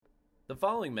The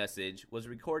following message was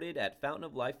recorded at Fountain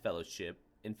of Life Fellowship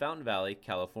in Fountain Valley,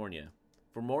 California.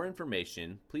 For more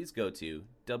information, please go to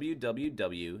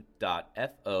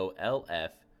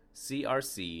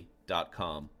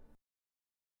www.folfcrc.com.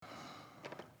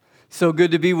 So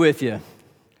good to be with you.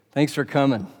 Thanks for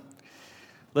coming.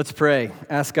 Let's pray.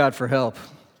 Ask God for help.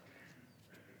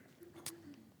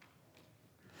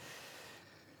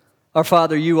 Our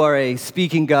Father, you are a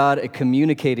speaking God, a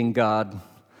communicating God,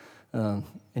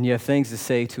 and you have things to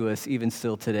say to us even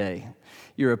still today.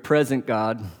 You're a present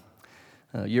God.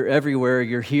 You're everywhere.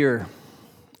 You're here.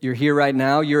 You're here right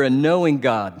now. You're a knowing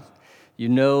God. You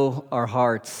know our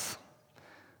hearts,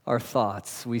 our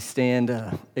thoughts. We stand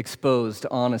exposed,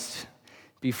 honest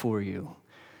before you.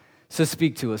 So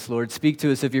speak to us, Lord. Speak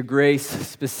to us of your grace.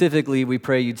 Specifically, we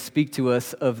pray you'd speak to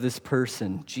us of this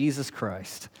person, Jesus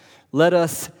Christ. Let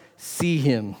us see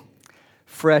him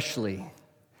freshly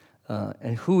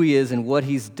and who he is and what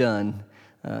he's done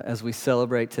as we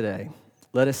celebrate today.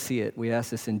 Let us see it. We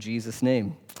ask this in Jesus'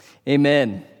 name.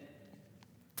 Amen.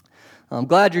 I'm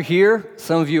glad you're here.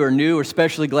 Some of you are new, or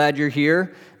especially glad you're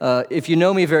here. If you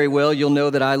know me very well, you'll know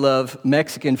that I love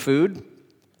Mexican food.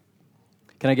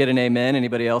 Can I get an amen?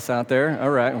 Anybody else out there? All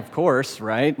right, of course,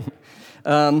 right?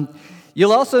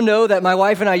 You'll also know that my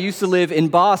wife and I used to live in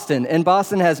Boston, and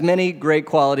Boston has many great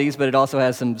qualities, but it also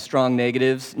has some strong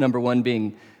negatives, number one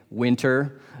being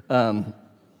winter.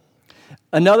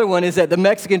 Another one is that the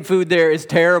Mexican food there is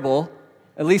terrible.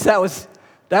 At least that was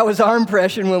our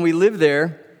impression when we lived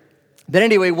there. But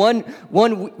anyway,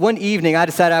 one evening, I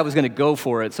decided I was going to go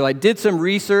for it. So I did some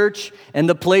research, and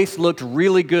the place looked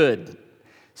really good.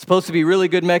 Supposed to be really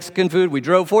good Mexican food. We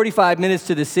drove 45 minutes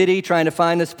to the city trying to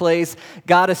find this place,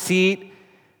 got a seat,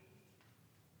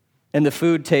 and the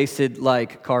food tasted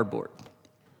like cardboard.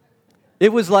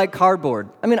 It was like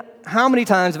cardboard. I mean, how many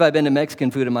times have I been to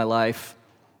Mexican food in my life?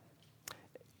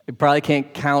 I probably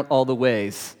can't count all the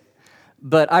ways.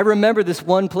 But I remember this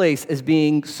one place as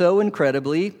being so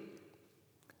incredibly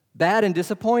bad and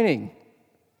disappointing.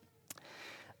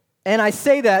 And I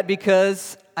say that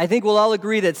because I think we'll all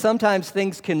agree that sometimes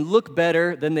things can look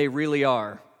better than they really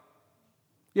are.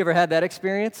 You ever had that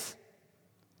experience?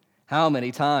 How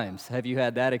many times have you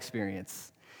had that experience?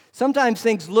 Sometimes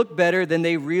things look better than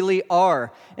they really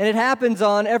are. And it happens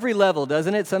on every level,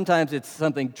 doesn't it? Sometimes it's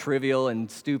something trivial and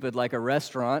stupid like a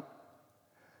restaurant.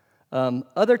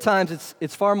 Other times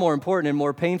it's far more important and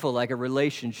more painful like a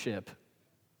relationship.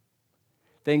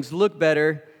 Things look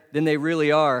better than they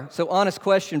really are. So honest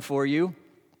question for you.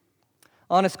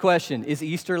 Honest question, is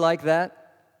Easter like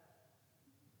that?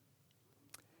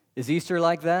 Is Easter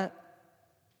like that?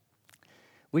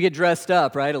 We get dressed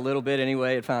up, right? A little bit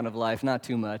anyway at Fountain of Life, not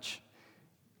too much.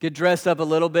 Get dressed up a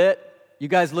little bit. You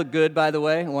guys look good, by the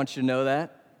way. I want you to know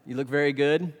that. You look very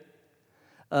good.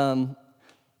 Do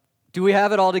we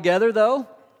have it all together, though?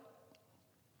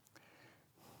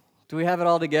 Do we have it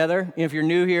all together? If you're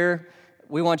new here,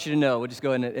 we want you to know. We'll just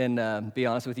go ahead and be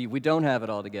honest with you. We don't have it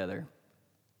all together.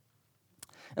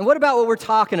 And what about what we're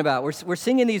talking about? We're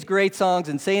singing these great songs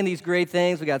and saying these great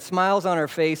things. We got smiles on our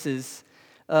faces.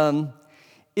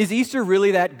 Is Easter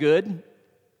really that good?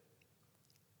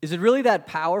 Is it really that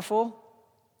powerful?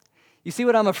 You see,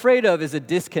 what I'm afraid of is a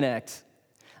disconnect.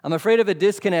 I'm afraid of a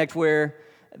disconnect where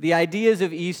the ideas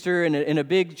of Easter in a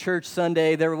big church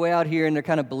Sunday, they're way out here and they're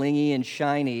kind of blingy and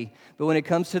shiny. But when it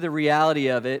comes to the reality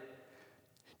of it,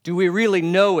 do we really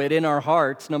know it in our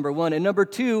hearts, number one? And number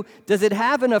two, does it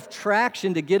have enough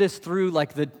traction to get us through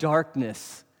like the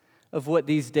darkness of what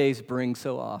these days bring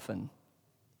so often?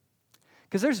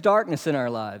 Because there's darkness in our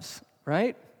lives,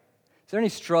 right? Is there any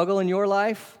struggle in your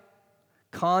life?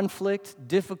 Conflict,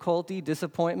 difficulty,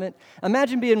 disappointment?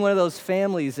 Imagine being one of those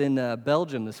families in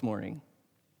Belgium this morning.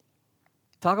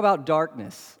 Talk about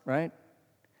darkness, right?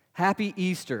 Happy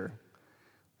Easter.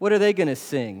 What are they going to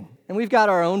sing? And we've got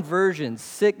our own versions,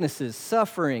 sicknesses,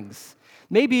 sufferings,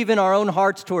 maybe even our own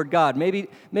hearts toward God. Maybe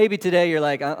today you're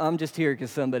like, I'm just here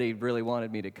because somebody really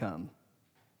wanted me to come.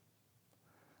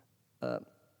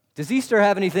 Does Easter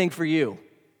have anything for you?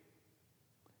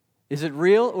 Is it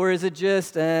real, or is it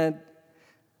just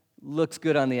looks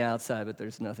good on the outside, but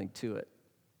there's nothing to it?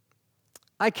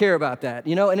 I care about that,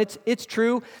 and it's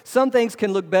true. Some things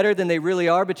can look better than they really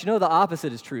are, but the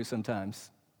opposite is true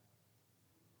sometimes.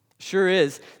 Sure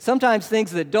is. Sometimes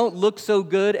things that don't look so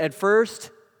good at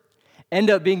first end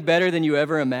up being better than you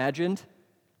ever imagined.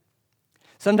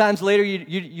 Sometimes later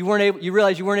you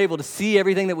realize you weren't able to see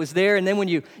everything that was there, and then when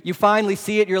you finally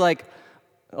see it, you're like,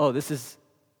 oh, this is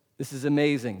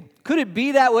amazing. Could it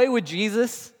be that way with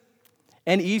Jesus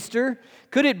and Easter?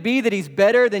 Could it be that he's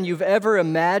better than you've ever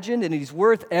imagined and he's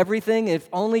worth everything if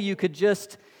only you could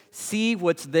just see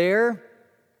what's there,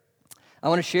 I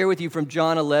want to share with you from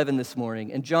John 11 this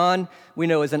morning. And John, we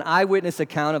know, is an eyewitness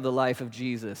account of the life of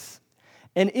Jesus.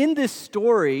 And in this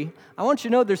story, I want you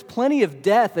to know there's plenty of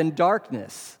death and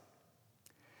darkness.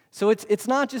 So it's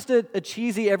not just a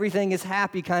cheesy, everything is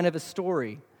happy kind of a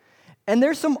story. And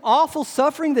there's some awful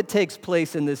suffering that takes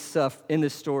place in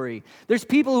this story. There's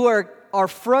people who are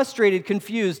frustrated,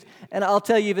 confused. And I'll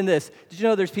tell you even this. Did you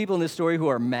know there's people in this story who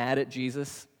are mad at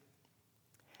Jesus?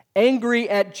 Angry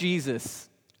at Jesus.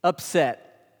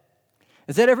 Upset.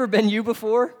 Has that ever been you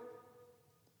before?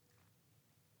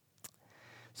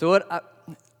 So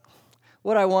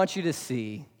what I want you to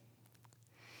see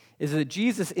is that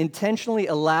Jesus intentionally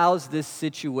allows this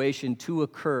situation to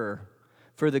occur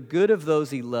for the good of those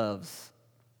he loves.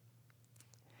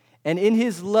 And in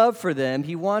his love for them,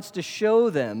 he wants to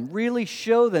show them, really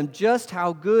show them just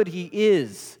how good he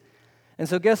is. And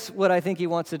so guess what I think he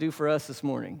wants to do for us this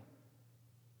morning?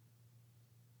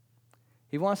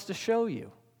 He wants to show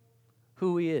you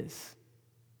who he is.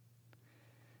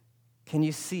 Can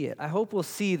you see it? I hope we'll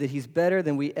see that he's better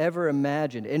than we ever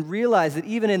imagined and realize that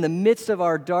even in the midst of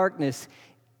our darkness,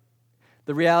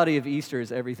 the reality of Easter is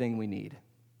everything we need.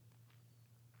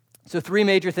 So 3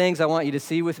 major things I want you to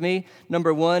see with me.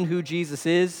 Number 1, who Jesus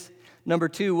is. Number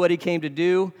 2, what he came to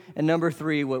do. And number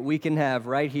 3, what we can have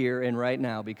right here and right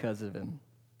now because of him.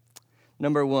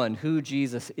 Number 1, who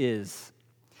Jesus is.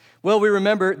 Well, we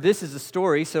remember this is a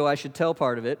story, so I should tell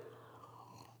part of it.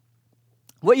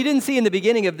 What you didn't see in the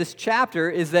beginning of this chapter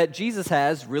is that Jesus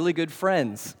has really good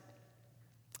friends.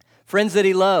 Friends that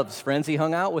he loves, friends he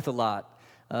hung out with a lot.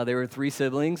 There were 3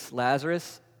 siblings,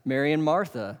 Lazarus, Mary, and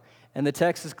Martha. And the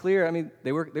text is clear. I mean,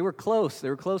 they were close. They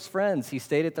were close friends. He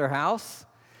stayed at their house.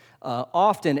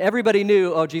 Often, everybody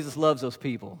knew, oh, Jesus loves those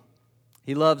people.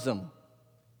 He loves them.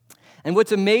 And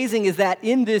what's amazing is that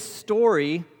in this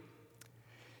story,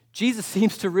 Jesus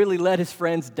seems to really let his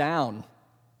friends down.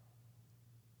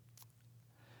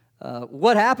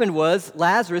 What happened was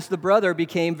Lazarus, the brother,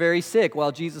 became very sick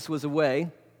while Jesus was away.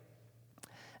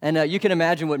 And you can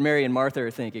imagine what Mary and Martha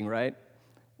are thinking, right?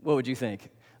 What would you think?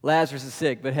 Lazarus is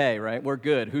sick, but hey, right, we're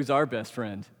good. Who's our best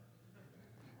friend?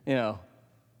 You know,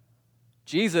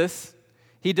 Jesus,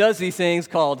 he does these things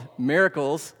called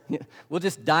miracles. We'll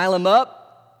just dial him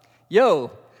up. Yo,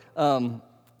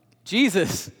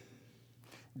 Jesus,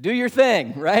 do your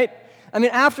thing, right? I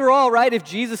mean, after all, right, if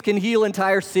Jesus can heal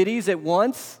entire cities at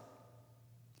once,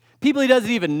 people he doesn't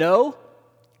even know,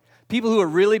 people who are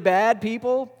really bad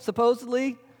people,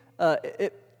 supposedly,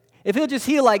 if he'll just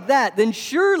heal like that, then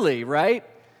surely, right,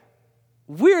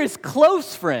 we're his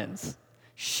close friends.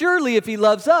 Surely if he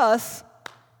loves us,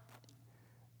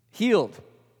 healed.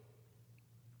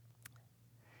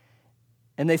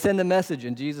 And they send the message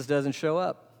and Jesus doesn't show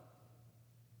up.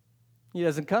 He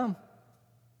doesn't come.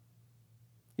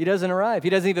 He doesn't arrive. He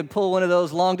doesn't even pull one of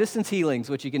those long-distance healings,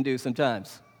 which he can do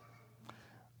sometimes.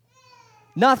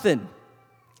 Nothing.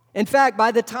 In fact,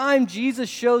 by the time Jesus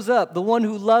shows up, the one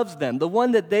who loves them, the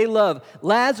one that they love,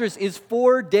 Lazarus is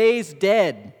 4 days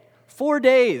dead. 4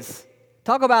 days.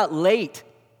 Talk about late.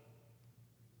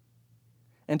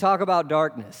 And talk about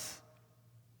darkness.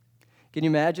 Can you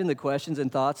imagine the questions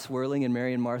and thoughts swirling in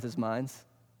Mary and Martha's minds?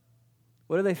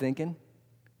 What are they thinking?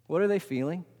 What are they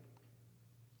feeling?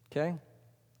 Okay?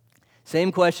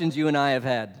 Same questions you and I have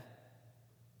had.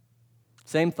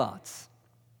 Same thoughts.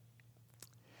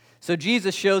 So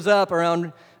Jesus shows up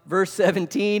around verse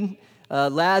 17.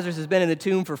 Lazarus has been in the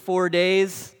tomb for 4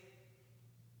 days.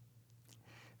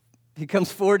 He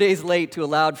comes 4 days late to a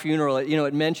loud funeral. You know,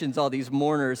 it mentions all these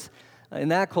mourners. In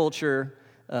that culture,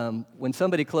 when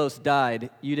somebody close died,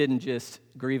 you didn't just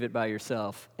grieve it by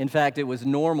yourself. In fact, it was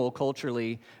normal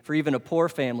culturally for even a poor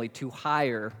family to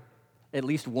hire at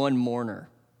least one mourner.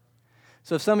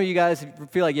 So if some of you guys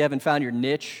feel like you haven't found your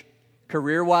niche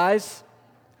career-wise,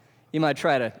 you might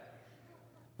try to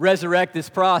resurrect this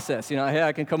process. You know, hey,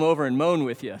 I can come over and moan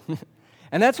with you.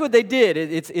 And that's what they did.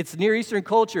 It's Near Eastern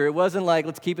culture. It wasn't like,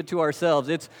 let's keep it to ourselves.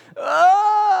 It's,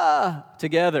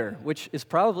 together, which is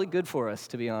probably good for us,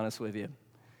 to be honest with you.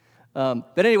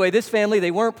 But anyway, this family,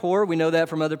 they weren't poor. We know that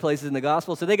from other places in the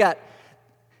gospel. So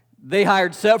they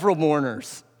hired several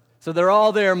mourners. So they're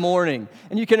all there mourning.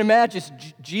 And you can imagine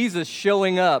Jesus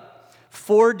showing up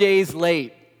 4 days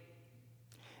late.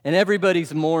 And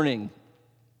everybody's mourning,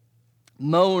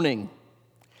 moaning.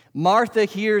 Martha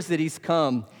hears that he's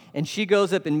come, and she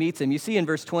goes up and meets him. You see in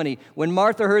verse 20, when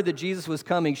Martha heard that Jesus was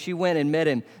coming, she went and met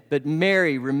him, but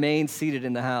Mary remained seated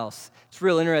in the house. It's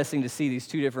real interesting to see these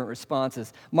 2 different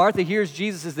responses. Martha hears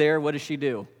Jesus is there. What does she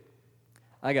do?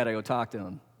 I got to go talk to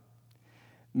him.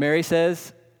 Mary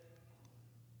says,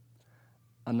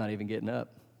 I'm not even getting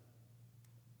up.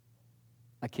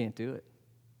 I can't do it.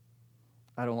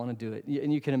 I don't want to do it.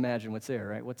 And you can imagine what's there,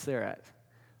 right? What's there at?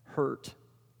 Hurt,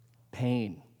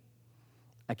 pain.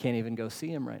 I can't even go see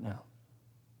him right now.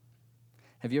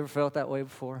 Have you ever felt that way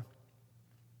before?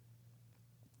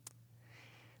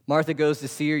 Martha goes to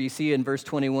see her. You see in verse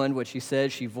 21 what she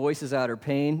says. She voices out her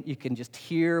pain. You can just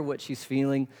hear what she's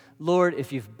feeling. Lord,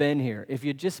 if you've been here, if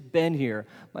you'd just been here,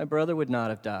 my brother would not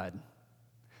have died.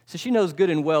 So she knows good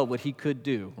and well what he could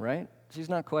do, right? She's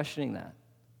not questioning that.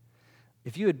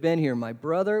 If you had been here, my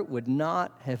brother would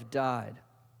not have died.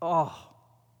 Oh.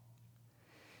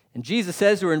 And Jesus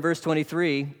says to her in verse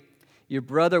 23, your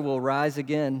brother will rise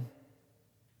again.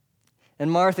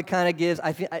 And Martha kind of gives,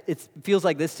 it feels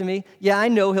like this to me. Yeah, I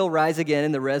know he'll rise again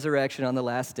in the resurrection on the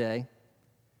last day.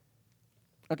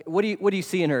 Okay, what do you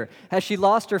see in her? Has she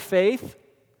lost her faith?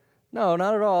 No,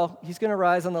 not at all. He's going to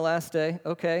rise on the last day.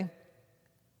 Okay.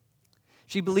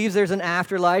 She believes there's an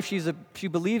afterlife. She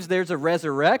believes there's a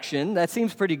resurrection. That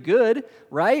seems pretty good,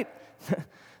 right?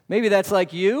 Maybe that's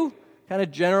like you, kind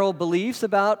of general beliefs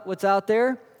about what's out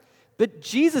there. But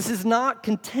Jesus is not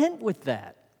content with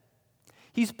that.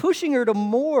 He's pushing her to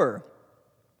more.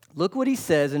 Look what he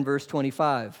says in verse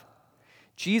 25.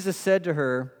 Jesus said to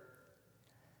her,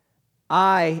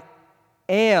 I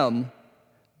am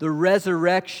the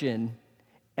resurrection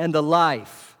and the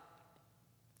life.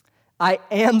 I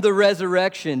am the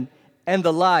resurrection and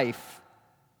the life.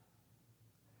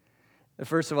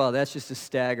 First of all, that's just a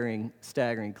staggering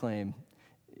claim.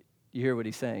 You hear what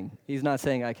he's saying. He's not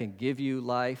saying I can give you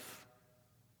life.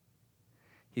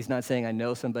 He's not saying I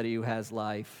know somebody who has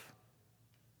life.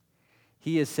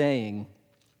 He is saying,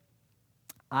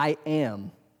 I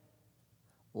am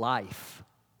life.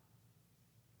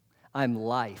 I'm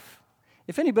life.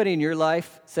 If anybody in your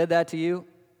life said that to you,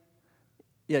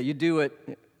 yeah, you do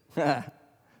it.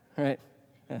 Right?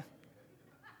 Yeah.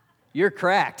 You're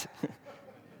cracked.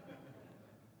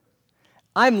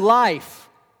 I'm life.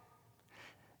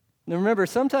 Now remember,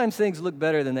 sometimes things look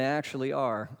better than they actually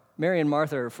are. Mary and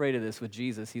Martha are afraid of this with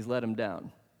Jesus. He's let them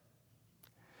down.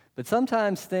 But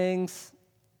sometimes things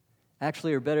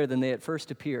actually are better than they at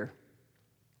first appear.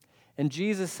 And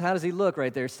Jesus, how does he look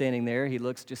right there standing there? He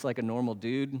looks just like a normal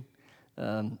dude,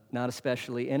 not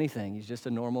especially anything. He's just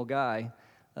a normal guy.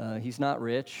 He's not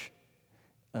rich.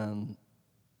 And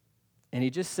he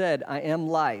just said, I am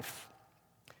life.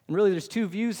 And really there's two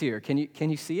views here. Can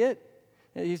you see it?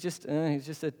 He's just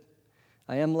a,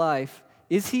 I am life.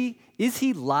 Is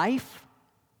he life?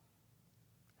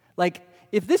 Like,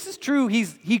 if this is true,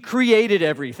 he created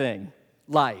everything,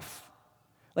 life.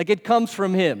 Like, it comes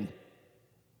from him.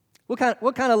 What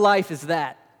kind of life is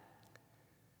that?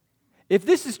 If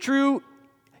this is true,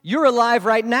 you're alive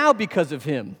right now because of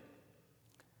him.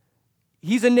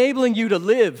 He's enabling you to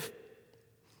live.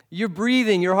 You're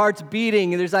breathing, your heart's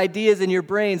beating, and there's ideas in your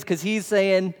brains because he's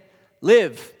saying,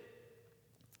 live.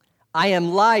 I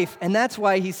am life. And that's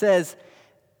why he says,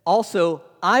 also,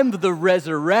 I'm the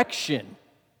resurrection.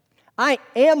 I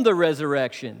am the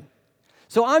resurrection.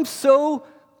 So I'm so,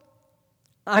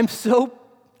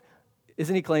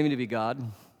 isn't he claiming to be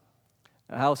God?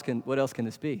 What else can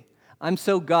this be? I'm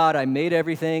so God, I made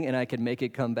everything and I can make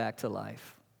it come back to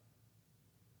life.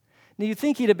 Now you'd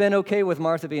think he'd have been okay with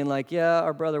Martha being like, yeah,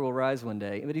 our brother will rise one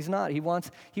day. But he's not. He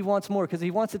wants more because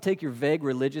he wants to take your vague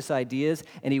religious ideas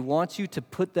and he wants you to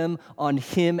put them on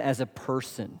him as a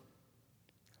person.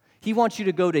 He wants you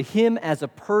to go to him as a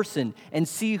person and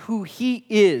see who he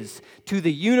is to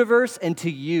the universe and to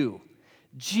you.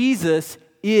 Jesus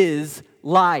is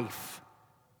life.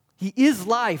 He is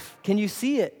life. Can you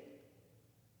see it?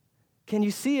 Can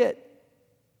you see it?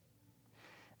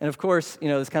 And of course,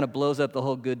 this kind of blows up the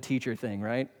whole good teacher thing,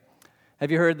 right? Have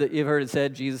you heard you've heard it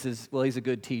said Jesus is, he's a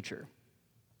good teacher.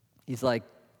 He's like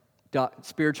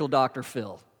spiritual Dr.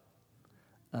 Phil.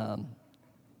 And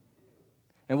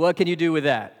what can you do with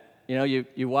that?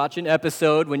 You watch an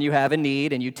episode when you have a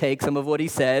need and you take some of what he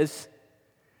says.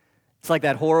 It's like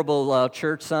that horrible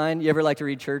church sign. You ever like to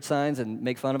read church signs and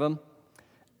make fun of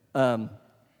them?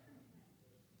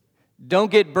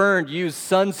 Don't get burned, use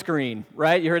sunscreen,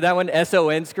 right? You heard that one,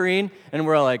 S-O-N screen? And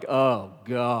we're all like, oh,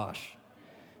 gosh.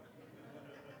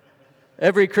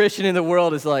 Every Christian in the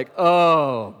world is like,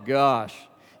 oh, gosh.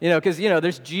 Because,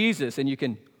 there's Jesus, and you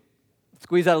can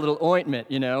squeeze out a little ointment,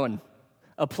 and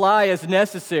apply as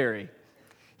necessary.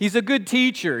 He's a good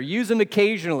teacher. Use him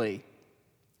occasionally.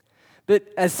 But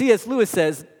as C.S. Lewis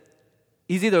says,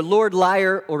 he's either Lord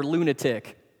Liar or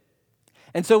lunatic.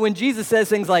 And so when Jesus says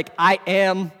things like, I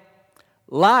am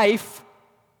life,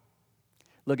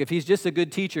 look, if he's just a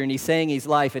good teacher and he's saying he's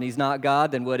life and he's not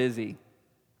God, then what is he?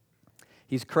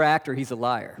 He's cracked or he's a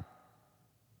liar.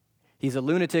 He's a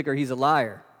lunatic or he's a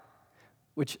liar.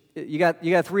 Which you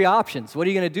got three options. What are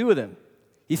you going to do with him?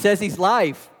 He says he's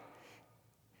life.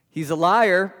 He's a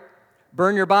liar.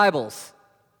 Burn your Bibles.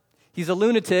 He's a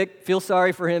lunatic. Feel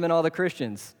sorry for him and all the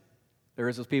Christians. The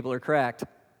rest of those people are cracked.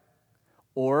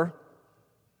 Or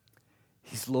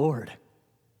he's Lord.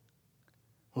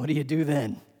 What do you do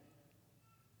then?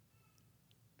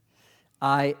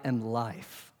 I am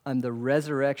life. I'm the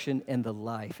resurrection and the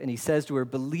life. And he says to her,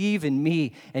 believe in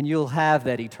me and you'll have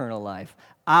that eternal life.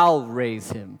 I'll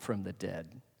raise him from the dead.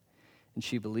 And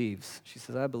she believes. She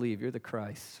says, I believe you're the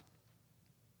Christ.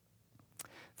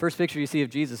 First picture you see of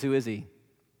Jesus, who is he?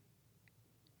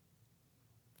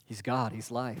 He's God,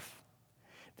 he's life.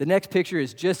 The next picture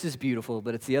is just as beautiful,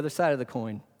 but it's the other side of the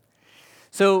coin.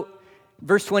 So,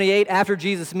 verse 28, after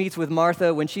Jesus meets with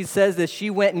Martha, when she says this, she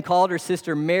went and called her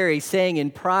sister Mary, saying in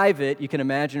private, you can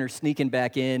imagine her sneaking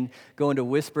back in, going to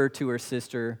whisper to her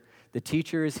sister, the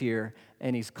teacher is here,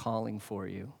 and he's calling for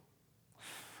you.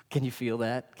 Can you feel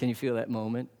that? Can you feel that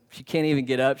moment? She can't even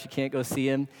get up. She can't go see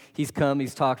him. He's come.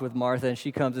 He's talked with Martha, and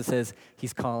she comes and says,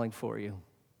 he's calling for you.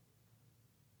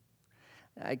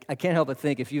 I can't help but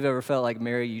think if you've ever felt like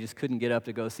Mary, you just couldn't get up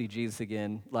to go see Jesus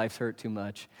again. Life's hurt too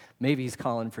much. Maybe he's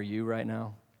calling for you right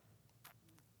now.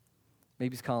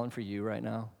 Maybe he's calling for you right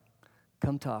now.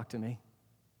 Come talk to me.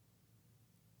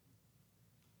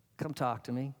 Come talk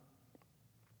to me.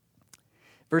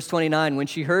 Verse 29, when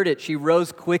she heard it, she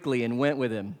rose quickly and went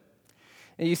with him.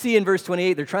 And you see in verse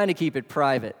 28, they're trying to keep it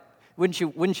private. Wouldn't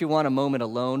you want a moment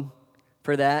alone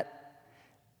for that?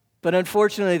 But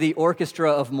unfortunately, the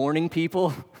orchestra of mourning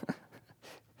people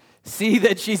see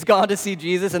that she's gone to see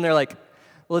Jesus, and they're like,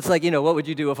 well, it's like, what would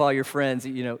you do if all your friends,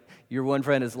 your one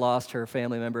friend has lost her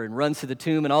family member and runs to the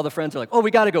tomb, and all the friends are like, oh, we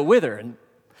got to go with her. And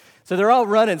so they're all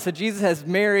running. So Jesus has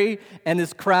Mary and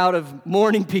this crowd of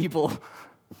mourning people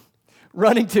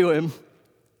running to him.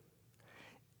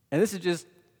 And this is just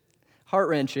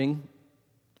heart-wrenching.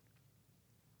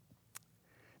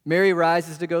 Mary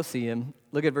rises to go see him.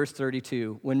 Look at verse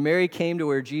 32. When Mary came to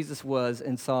where Jesus was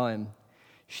and saw him,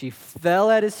 she fell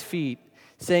at his feet,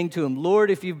 saying to him, Lord,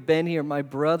 if you've been here, my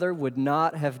brother would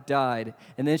not have died.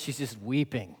 And then she's just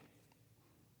weeping.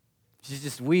 She's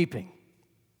just weeping.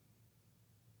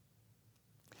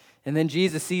 And then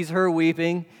Jesus sees her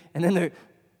weeping, and then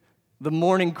the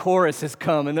mourning chorus has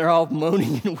come, and they're all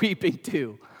moaning and weeping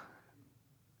too.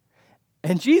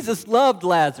 And Jesus loved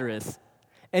Lazarus,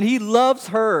 and he loves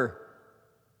her.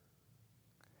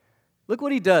 Look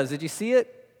what he does. Did you see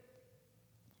it?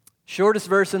 Shortest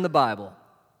verse in the Bible.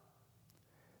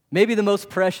 Maybe the most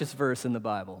precious verse in the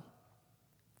Bible.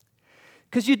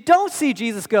 Because you don't see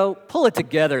Jesus go, pull it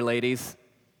together, ladies.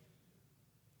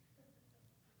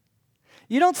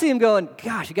 You don't see him going,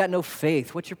 gosh, you got no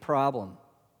faith. What's your problem?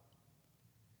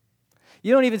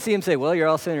 You don't even see him say, well, you're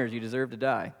all sinners. You deserve to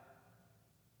die.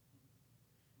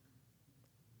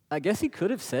 I guess he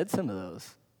could have said some of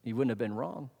those. He wouldn't have been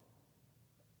wrong.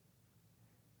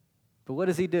 But what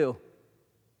does he do?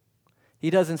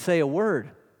 He doesn't say a word.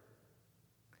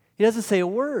 He doesn't say a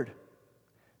word.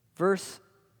 Verse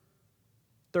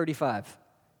 35.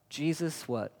 Jesus,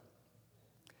 what?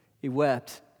 He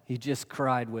wept. He just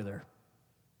cried with her.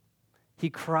 He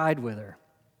cried with her.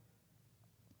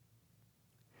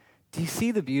 Do you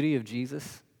see the beauty of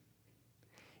Jesus?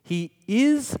 He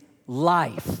is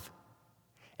life,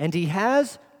 and he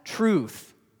has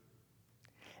truth.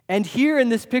 And here in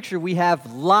this picture, we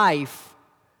have life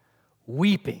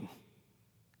weeping.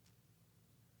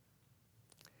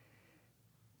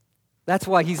 That's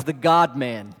why he's the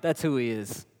God-man. That's who he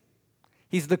is.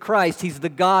 He's the Christ. He's the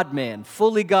God-man,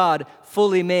 fully God,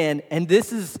 fully man. And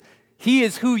he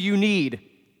is who you need.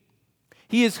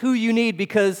 He is who you need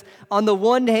because on the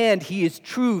one hand, he is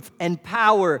truth and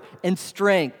power and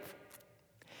strength.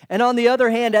 And on the other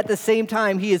hand, at the same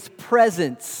time, he is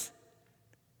presence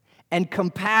and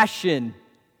compassion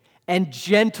and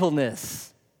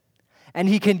gentleness. And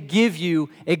he can give you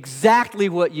exactly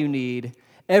what you need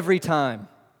every time.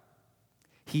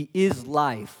 He is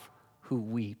life who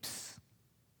weeps.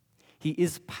 He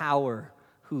is power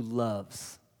who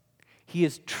loves. He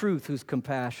is truth who's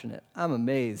compassionate. I'm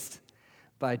amazed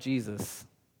by Jesus,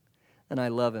 and I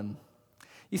love him.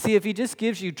 You see, if he just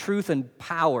gives you truth and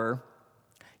power,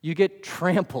 you get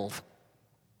trampled.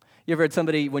 You ever heard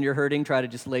somebody, when you're hurting, try to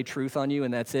just lay truth on you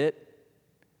and that's it?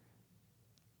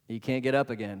 You can't get up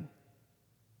again.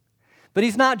 But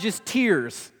he's not just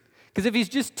tears. Because if he's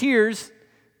just tears,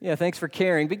 yeah, thanks for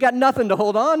caring, but you got nothing to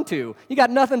hold on to. You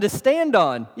got nothing to stand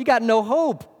on. You got no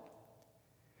hope.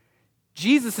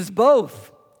 Jesus is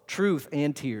both truth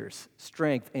and tears,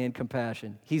 strength and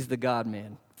compassion. He's the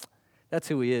God-man. That's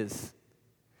who he is.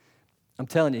 I'm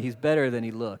telling you, he's better than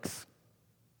he looks.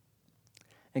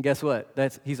 And guess what?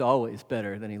 He's always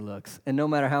better than he looks. And no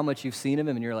matter how much you've seen him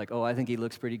and you're like, oh, I think he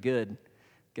looks pretty good,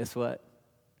 guess what?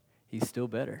 He's still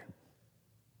better.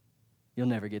 You'll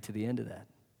never get to the end of that.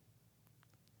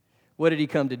 What did he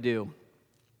come to do?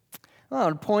 Well, I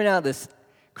want to point out this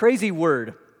crazy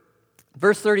word.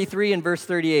 Verse 33 and verse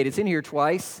 38. It's in here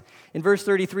twice. In verse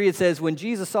 33 it says, when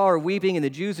Jesus saw her weeping and the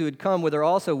Jews who had come with her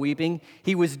also weeping,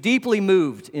 he was deeply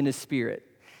moved in his spirit.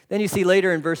 Then you see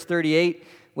later in verse 38,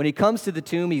 when he comes to the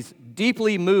tomb, he's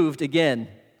deeply moved again.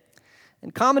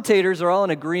 And commentators are all in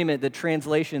agreement that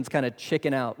translations kind of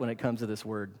chicken out when it comes to this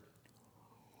word.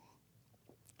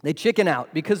 They chicken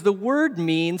out because the word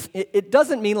means, it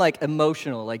doesn't mean like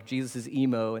emotional, like Jesus is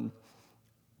emo and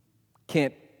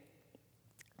can't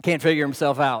figure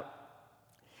himself out.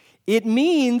 It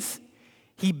means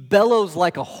he bellows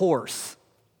like a horse.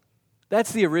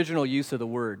 That's the original use of the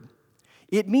word.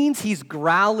 It means he's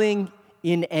growling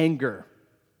in anger.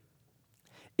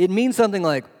 It means something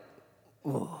like,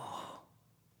 oh.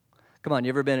 Come on, you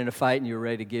ever been in a fight and you were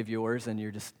ready to give yours and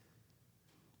you're just,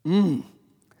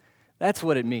 That's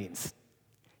what it means.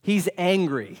 He's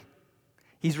angry.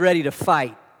 He's ready to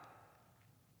fight.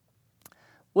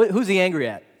 Who's he angry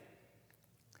at?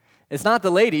 It's not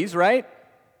the ladies, right?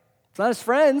 It's not his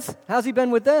friends. How's he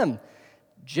been with them?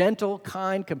 Gentle,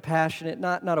 kind, compassionate,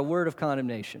 not a word of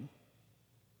condemnation.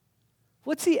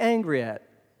 What's he angry at?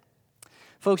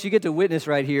 Folks, you get to witness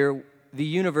right here the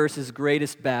universe's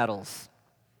greatest battles.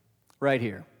 Right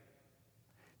here.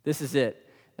 This is it.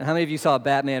 And how many of you saw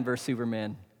Batman vs.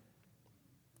 Superman?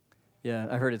 Yeah,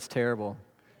 I heard it's terrible.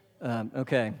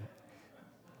 Okay.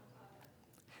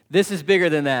 This is bigger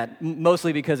than that,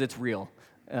 mostly because it's real.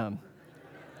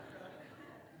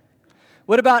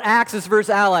 What about Axis versus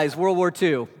Allies, World War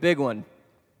II? Big one.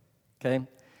 Okay?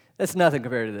 That's nothing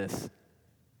compared to this.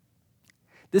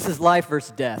 This is life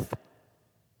versus death.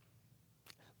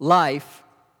 Life,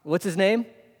 what's his name?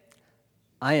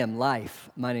 I am life.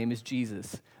 My name is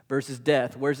Jesus. Versus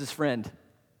death. Where's his friend?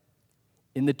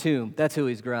 In the tomb. That's who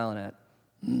he's growling at.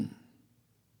 You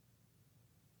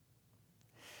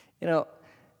know,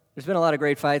 there's been a lot of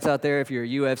great fights out there. If you're a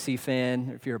UFC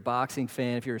fan, if you're a boxing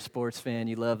fan, if you're a sports fan,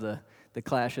 you love the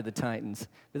Clash of the Titans.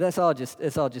 But it's all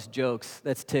just jokes.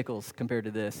 That's tickles compared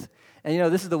to this. And you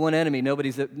know, this is the one enemy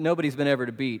nobody's been ever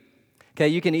to beat. Okay,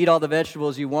 you can eat all the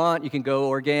vegetables you want. You can go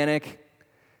organic.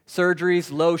 Surgeries,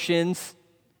 lotions,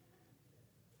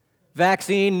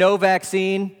 vaccine, no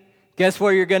vaccine. Guess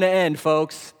where you're going to end,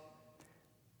 folks?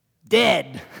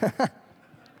 Dead.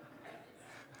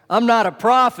 I'm not a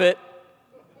prophet.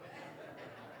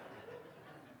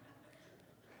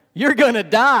 You're going to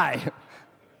die.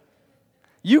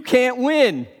 You can't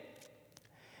win.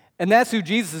 And that's who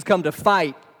Jesus has come to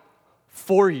fight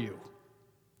for you.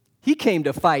 He came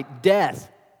to fight death.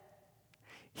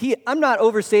 I'm not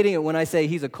overstating it when I say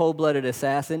he's a cold-blooded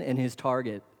assassin and his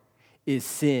target is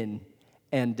sin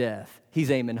and death.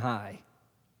 He's aiming high.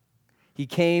 He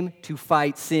came to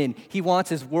fight sin. He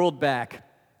wants his world back,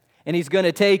 and he's going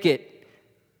to take it.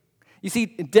 You see,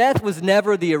 death was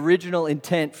never the original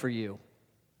intent for you.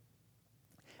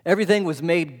 Everything was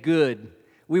made good.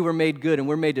 We were made good, and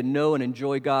we're made to know and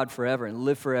enjoy God forever and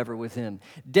live forever with him.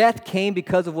 Death came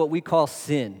because of what we call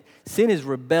sin. Sin is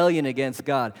rebellion against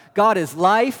God. God is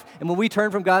life, and when we turn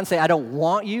from God and say, I don't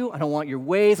want you, I don't want your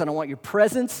ways, I don't want your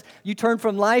presence, you turn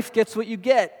from life, guess what you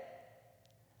get?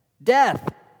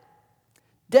 Death.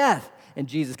 Death. And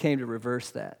Jesus came to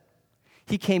reverse that.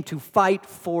 He came to fight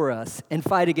for us and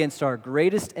fight against our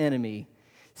greatest enemy,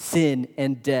 sin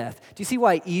and death. Do you see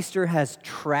why Easter has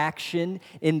traction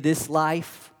in this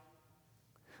life?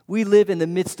 We live in the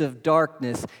midst of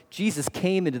darkness. Jesus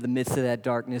came into the midst of that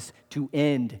darkness to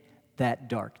end that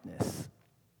darkness.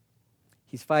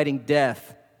 He's fighting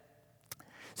death.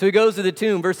 So he goes to the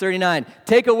tomb, verse 39,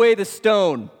 take away the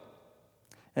stone.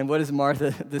 And what is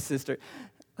Martha, the sister?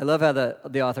 I love how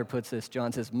the author puts this.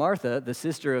 John says, Martha, the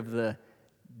sister of the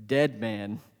dead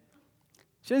man.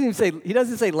 He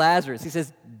doesn't say Lazarus. He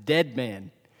says dead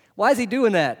man. Why is he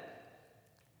doing that?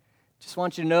 Just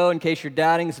want you to know, in case you're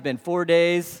doubting, it's been 4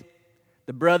 days.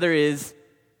 The brother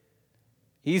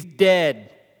he's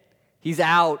dead. He's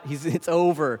out. It's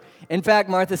over. In fact,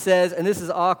 Martha says, and this is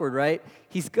awkward, right?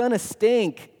 He's gonna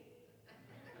stink.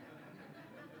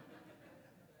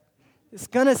 It's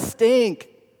gonna stink.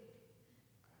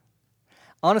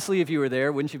 Honestly, if you were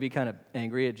there, wouldn't you be kind of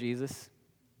angry at Jesus?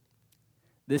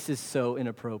 This is so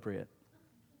inappropriate.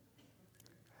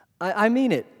 I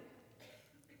mean it.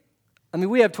 I mean,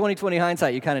 we have 20/20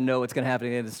 hindsight. You kind of know what's going to happen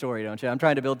at the end of the story, don't you? I'm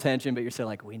trying to build tension, but you're still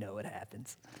like, we know what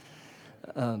happens.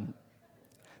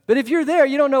 But if you're there,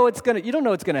 you don't know what's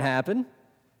gonna happen.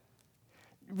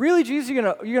 Really, Jesus,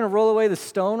 you're gonna roll away the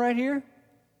stone right here?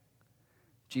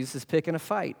 Jesus is picking a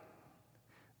fight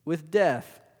with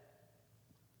death.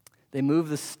 They move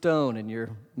the stone, and you're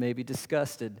maybe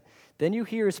disgusted. Then you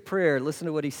hear his prayer. Listen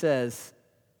to what he says.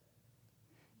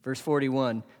 Verse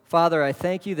 41, Father, I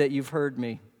thank you that you've heard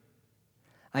me.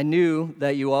 I knew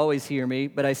that you always hear me,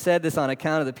 but I said this on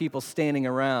account of the people standing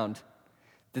around,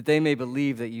 that they may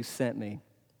believe that you sent me.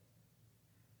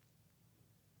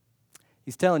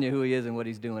 He's telling you who he is and what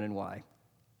he's doing and why.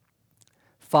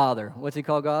 Father, what's he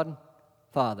call God?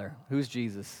 Father. Who's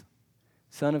Jesus?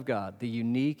 Son of God, the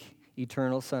unique,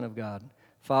 eternal Son of God.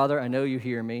 Father, I know you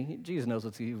hear me. Jesus knows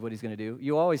what he's going to do.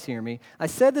 You always hear me. I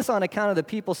said this on account of the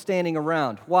people standing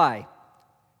around. Why?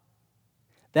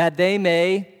 That they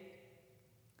may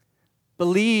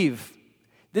believe.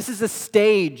 This is a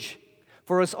stage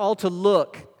for us all to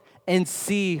look and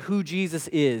see who Jesus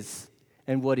is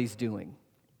and what he's doing.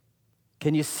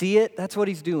 Can you see it? That's what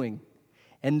he's doing.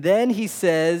 And then he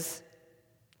says,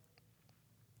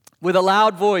 with a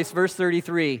loud voice, verse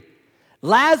 33,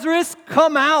 Lazarus,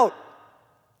 come out.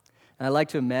 And I like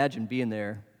to imagine being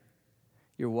there.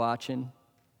 You're watching.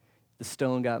 The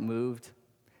stone got moved.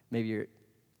 Maybe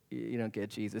you don't get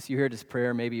Jesus. You heard his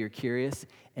prayer. Maybe you're curious.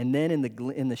 And then in the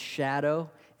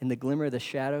glimmer of the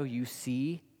shadow, you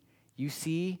see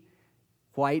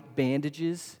white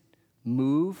bandages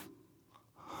move.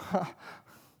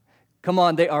 Come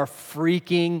on, they are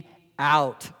freaking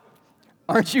out.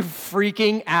 Aren't you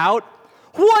freaking out?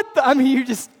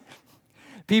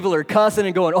 People are cussing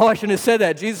and going, I shouldn't have said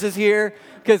that. Jesus is here.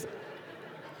 Because,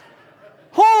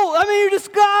 you're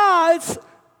just gods.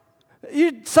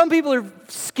 Some people are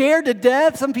scared to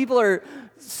death. Some people are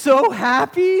so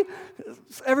happy.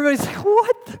 Everybody's like,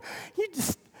 what?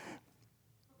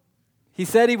 He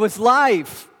said he was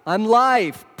life. I'm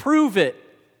life. Prove it.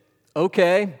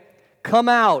 Okay, come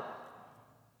out.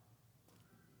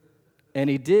 And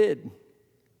he did.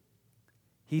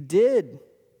 He did.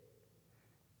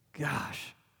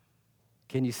 Gosh,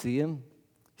 can you see him?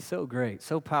 He's so great,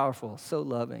 so powerful, so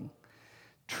loving.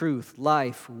 Truth,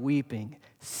 life, weeping,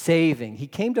 saving. He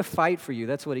came to fight for you.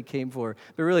 That's what he came for.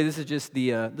 But really, this is just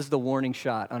the warning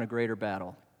shot on a greater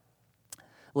battle.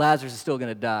 Lazarus is still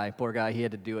going to die. Poor guy, he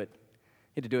had to do it.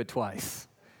 He had to do it twice.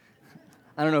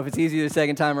 I don't know if it's easy the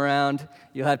second time around.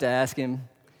 You'll have to ask him.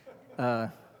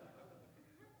 But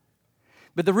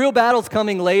the real battle's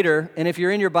coming later, and if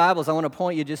you're in your Bibles, I want to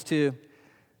point you just to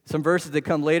some verses that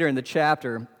come later in the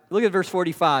chapter. Look at verse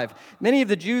 45. Many of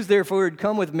the Jews, therefore, who had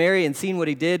come with Mary and seen what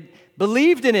he did,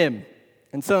 believed in him.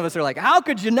 And some of us are like, how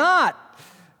could you not?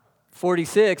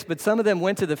 46, but some of them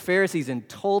went to the Pharisees and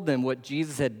told them what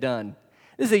Jesus had done.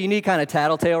 This is a unique kind of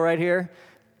tattletale right here.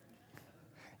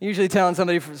 Usually telling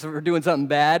somebody for doing something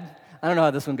bad. I don't know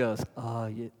how this one goes.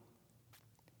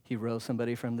 He rose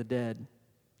somebody from the dead.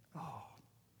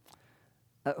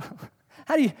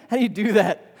 How do you do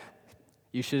that?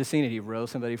 You should have seen it. He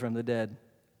rose somebody from the dead.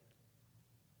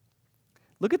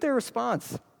 Look at their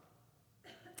response.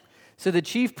 So the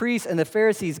chief priests and the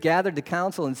Pharisees gathered the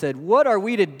council and said, what are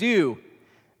we to do?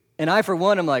 And I, for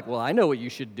one, am like, well, I know what you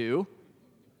should do.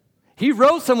 He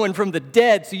rose someone from the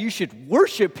dead, so you should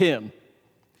worship him.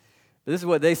 But this is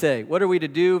what they say. What are we to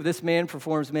do? This man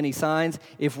performs many signs.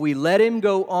 If we let him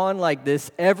go on like this,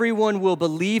 everyone will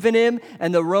believe in him,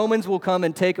 and the Romans will come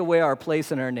and take away our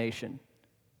place in our nation.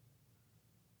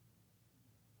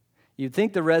 You'd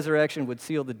think the resurrection would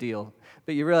seal the deal,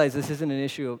 but you realize this isn't an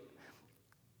issue of,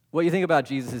 what you think about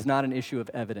Jesus is not an issue of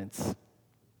evidence.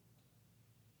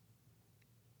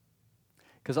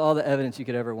 Because all the evidence you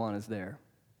could ever want is there.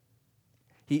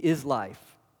 He is life.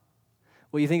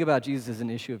 What you think about Jesus is an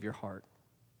issue of your heart.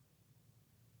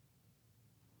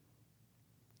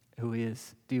 Who he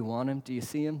is. Do you want him? Do you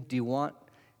see him? Do you want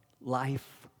life?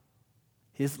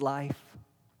 His life?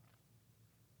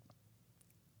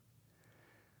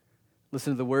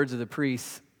 Listen to the words of the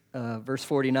priests, verse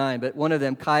 49. But one of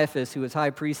them, Caiaphas, who was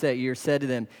high priest that year, said to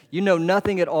them, you know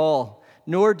nothing at all,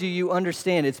 nor do you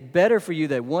understand. It's better for you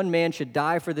that one man should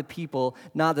die for the people,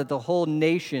 not that the whole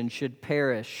nation should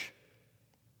perish.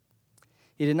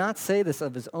 He did not say this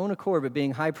of his own accord, but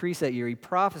being high priest that year, he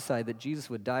prophesied that Jesus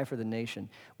would die for the nation.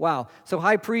 Wow. So the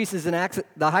high priest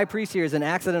here is an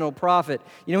accidental prophet.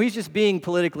 You know, he's just being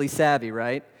politically savvy,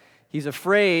 right? He's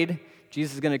afraid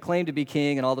Jesus is going to claim to be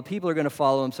king, and all the people are going to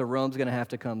follow him, so Rome's going to have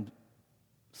to come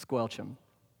squelch him.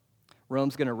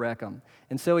 Rome's going to wreck him.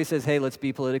 And so he says, hey, let's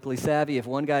be politically savvy. If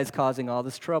one guy's causing all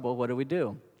this trouble, what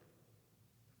do?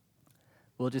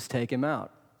 We'll just take him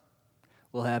out.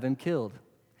 We'll have him killed.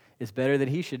 It's better that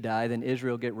he should die than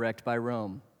Israel get wrecked by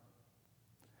Rome.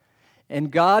 And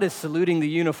God is saluting the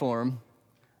uniform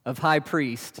of high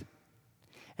priest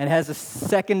and has a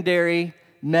secondary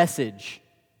message.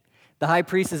 The high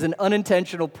priest is an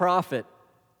unintentional prophet.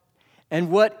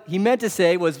 And what he meant to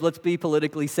say was, let's be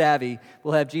politically savvy.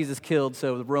 We'll have Jesus killed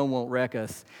so Rome won't wreck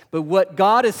us. But what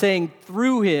God is saying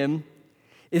through him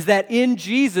is that in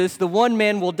Jesus, the one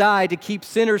man will die to keep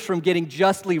sinners from getting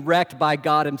justly wrecked by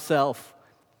God himself.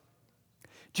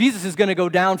 Jesus is going to go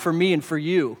down for me and for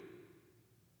you.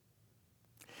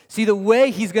 See, the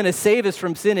way he's going to save us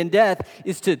from sin and death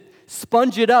is to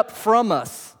sponge it up from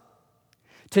us,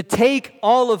 to take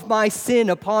all of my sin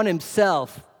upon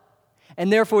himself,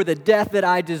 and therefore the death that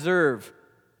I deserve,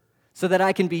 so that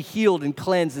I can be healed and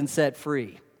cleansed and set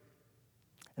free.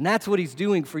 And that's what he's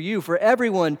doing for you, for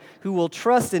everyone who will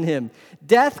trust in him.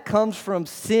 Death comes from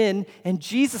sin, and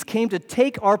Jesus came to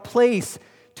take our place,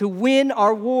 to win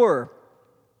our war.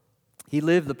 He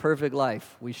lived the perfect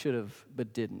life we should have,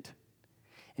 but didn't.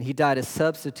 And he died a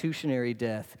substitutionary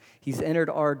death. He's entered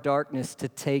our darkness to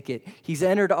take it. He's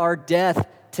entered our death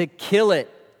to kill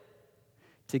it,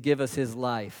 to give us his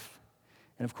life.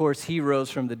 And of course, he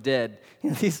rose from the dead.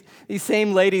 These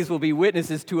same ladies will be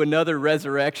witnesses to another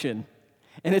resurrection.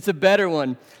 And it's a better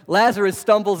one. Lazarus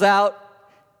stumbles out.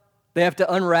 They have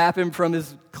to unwrap him from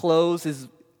his clothes, his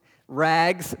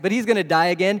rags, but he's going to die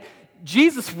again.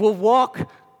 Jesus will walk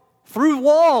through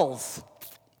walls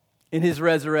in his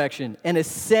resurrection and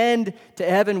ascend to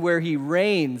heaven where he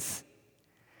reigns.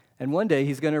 And one day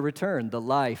he's going to return, the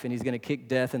life, and he's going to kick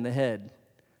death in the head,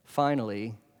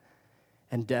 finally,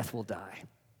 and death will die.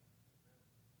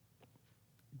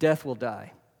 Death will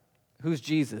die. Who's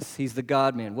Jesus? He's the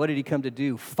God-man. What did he come to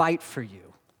do? Fight for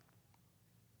you.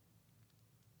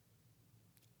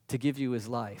 To give you his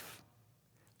life.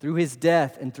 Through his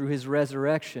death and through his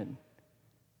resurrection,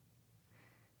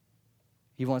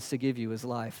 he wants to give you his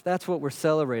life. That's what we're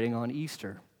celebrating on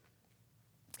Easter.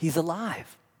 He's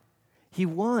alive. He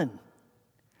won.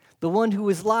 The one who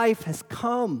is life has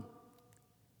come.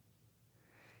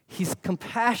 He's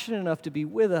compassionate enough to be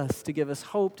with us, to give us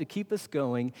hope, to keep us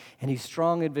going, and he's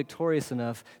strong and victorious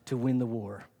enough to win the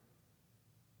war.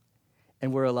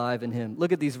 And we're alive in him.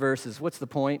 Look at these verses. What's the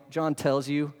point? John tells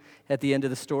you at the end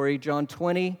of the story, John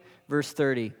 20, verse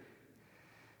 30.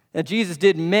 Now, Jesus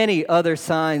did many other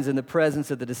signs in the presence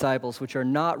of the disciples, which are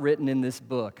not written in this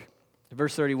book.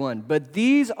 Verse 31, but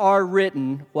these are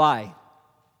written, why?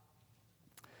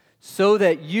 So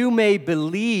that you may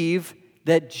believe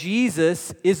that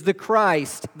Jesus is the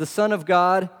Christ, the Son of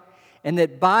God, and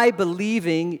that by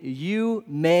believing you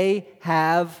may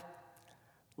have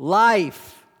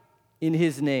life in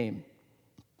his name.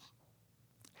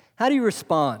 How do you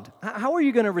respond? How are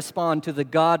you going to respond to the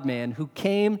God-man who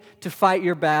came to fight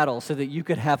your battle so that you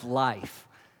could have life?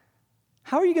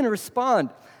 How are you going to respond?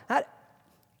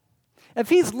 If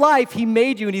he's life, he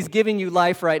made you and he's giving you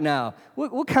life right now.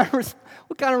 What kind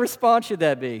of response should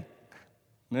that be?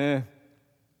 Meh.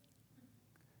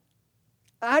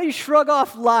 How do you shrug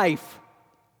off life?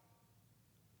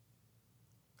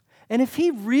 And if he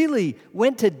really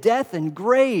went to death and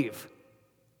grave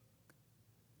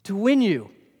to win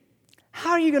you,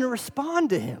 how are you going to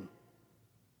respond to him?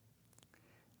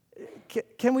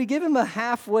 Can we give him a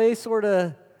halfway sort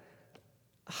of...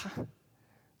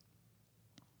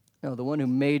 No, the one who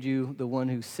made you, the one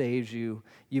who saves you,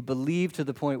 you believe to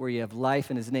the point where you have life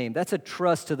in his name. That's a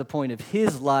trust to the point of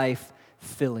his life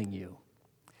filling you.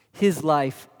 His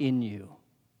life in you.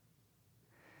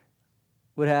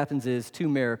 What happens is two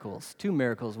miracles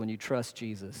when you trust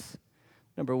Jesus.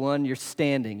 Number one, you're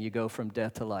standing, you go from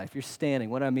death to life. You're standing.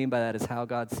 What I mean by that is how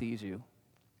God sees you.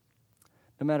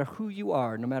 No matter who you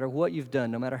are, no matter what you've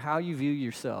done, no matter how you view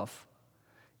yourself,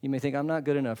 you may think, I'm not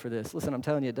good enough for this. Listen, I'm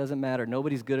telling you, it doesn't matter.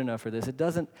 Nobody's good enough for this. It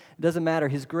doesn't matter.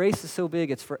 His grace is so big,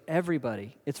 it's for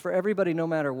everybody. It's for everybody no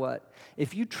matter what.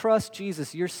 If you trust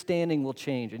Jesus, your standing will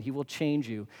change, and he will change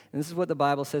you. And this is what the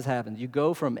Bible says happens. You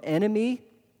go from enemy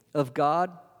of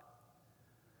God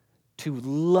to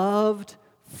loved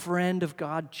friend of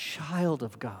God, child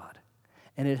of God.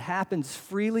 And it happens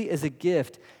freely as a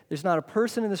gift. There's not a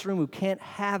person in this room who can't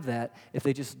have that if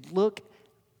they just look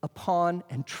upon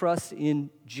and trust in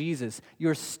Jesus.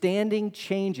 Your standing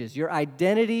changes. Your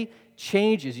identity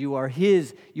changes. You are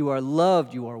his. You are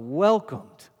loved. You are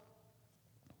welcomed.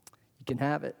 You can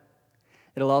have it.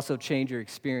 It'll also change your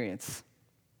experience.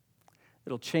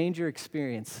 It'll change your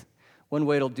experience. One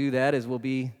way it'll do that is we'll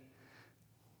be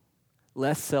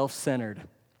less self-centered.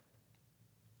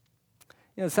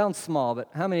 You know, it sounds small, but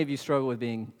how many of you struggle with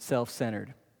being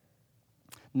self-centered?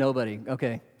 Nobody.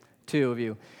 Okay. 2 of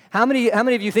you. How many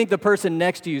of you think the person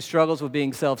next to you struggles with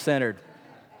being self-centered?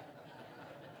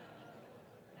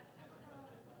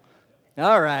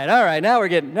 All right. Now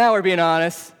we're being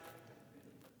honest.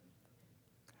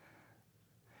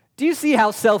 Do you see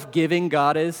how self-giving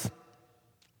God is?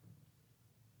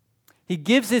 He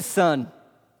gives his son.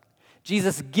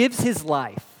 Jesus gives his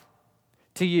life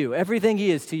to you, everything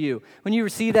he is to you. When you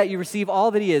receive that, you receive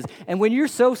all that he is. And when you're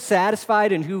so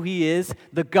satisfied in who he is,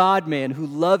 the God-man who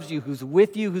loves you, who's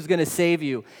with you, who's going to save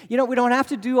you, we don't have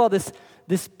to do all this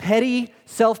petty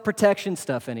self-protection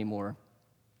stuff anymore.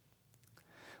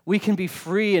 We can be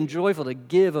free and joyful to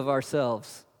give of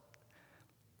ourselves.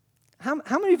 How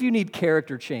many of you need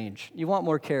character change? You want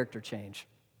more character change?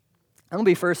 I'm going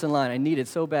to be first in line. I need it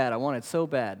so bad. I want it so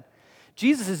bad.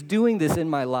 Jesus is doing this in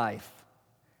my life.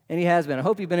 And he has been. I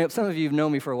hope some of you have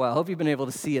known me for a while. I hope you've been able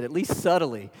to see it, at least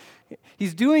subtly.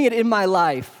 He's doing it in my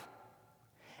life.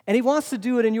 And he wants to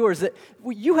do it in yours. That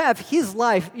you have his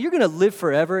life. You're going to live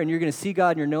forever, and you're going to see God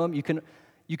and you're know him.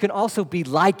 You can also be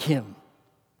like him.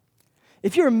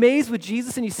 If you're amazed with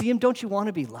Jesus and you see him, don't you want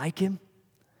to be like him?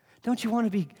 Don't you want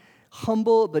to be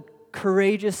humble but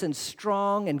courageous and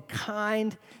strong and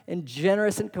kind and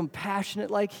generous and compassionate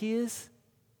like he is?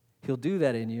 He'll do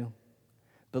that in you.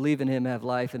 Believe in him, have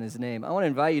life in his name. I want to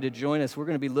invite you to join us. We're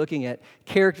going to be looking at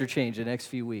character change the next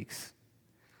few weeks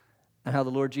and how the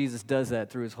Lord Jesus does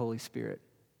that through his Holy Spirit.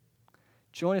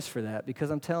 Join us for that, because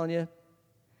I'm telling you,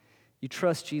 you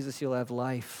trust Jesus, you'll have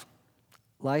life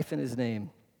in his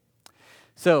name.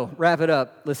 So, wrap it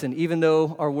up. Listen, even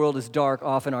though our world is dark,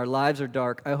 often our lives are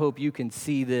dark, I hope you can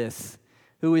see this.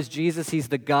 Who is Jesus? He's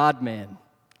the God-man.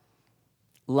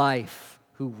 Life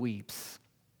who weeps.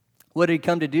 What did he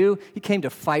come to do? He came to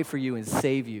fight for you and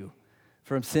save you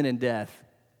from sin and death.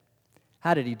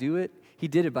 How did he do it? He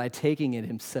did it by taking it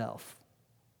himself.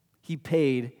 He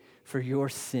paid for your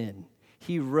sin.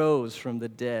 He rose from the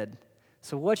dead.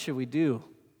 So what should we do?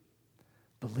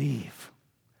 Believe,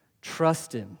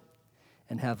 trust him,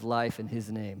 and have life in his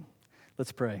name.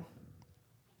 Let's pray.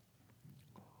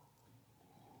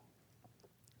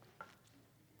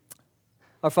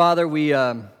 Our Father,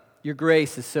 your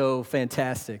grace is so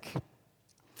fantastic.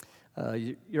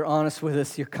 You're honest with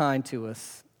us. You're kind to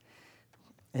us.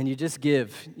 And you just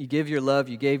give. You give your love.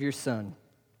 You gave your son.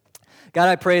 God,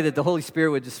 I pray that the Holy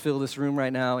Spirit would just fill this room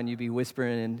right now and you'd be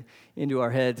whispering into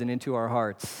our heads and into our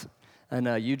hearts.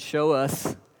 And you'd show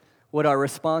us what our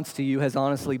response to you has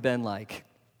honestly been like.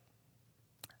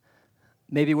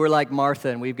 Maybe we're like Martha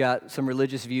and we've got some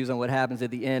religious views on what happens at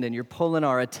the end, and you're pulling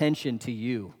our attention to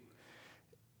you.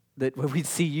 That we'd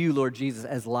see you, Lord Jesus,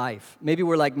 as life. Maybe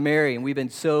we're like Mary and we've been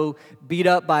so beat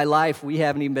up by life we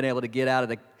haven't even been able to get out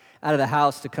of the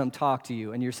house to come talk to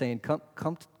you. And you're saying,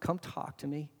 come talk to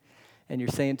me. And you're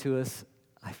saying to us,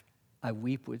 I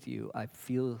weep with you. I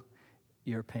feel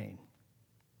your pain.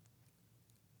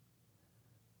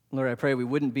 Lord, I pray we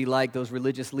wouldn't be like those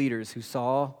religious leaders who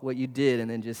saw what you did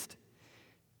and then just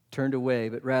turned away,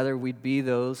 but rather we'd be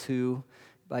those who,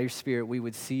 by your Spirit, we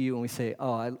would see you and we say,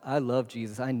 oh, I love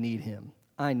Jesus. I need him.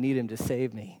 I need him to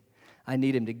save me. I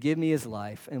need him to give me his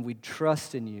life. And we'd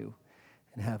trust in you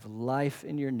and have life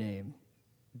in your name.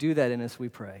 Do that in us, we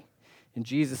pray. In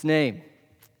Jesus' name,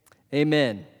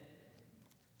 amen.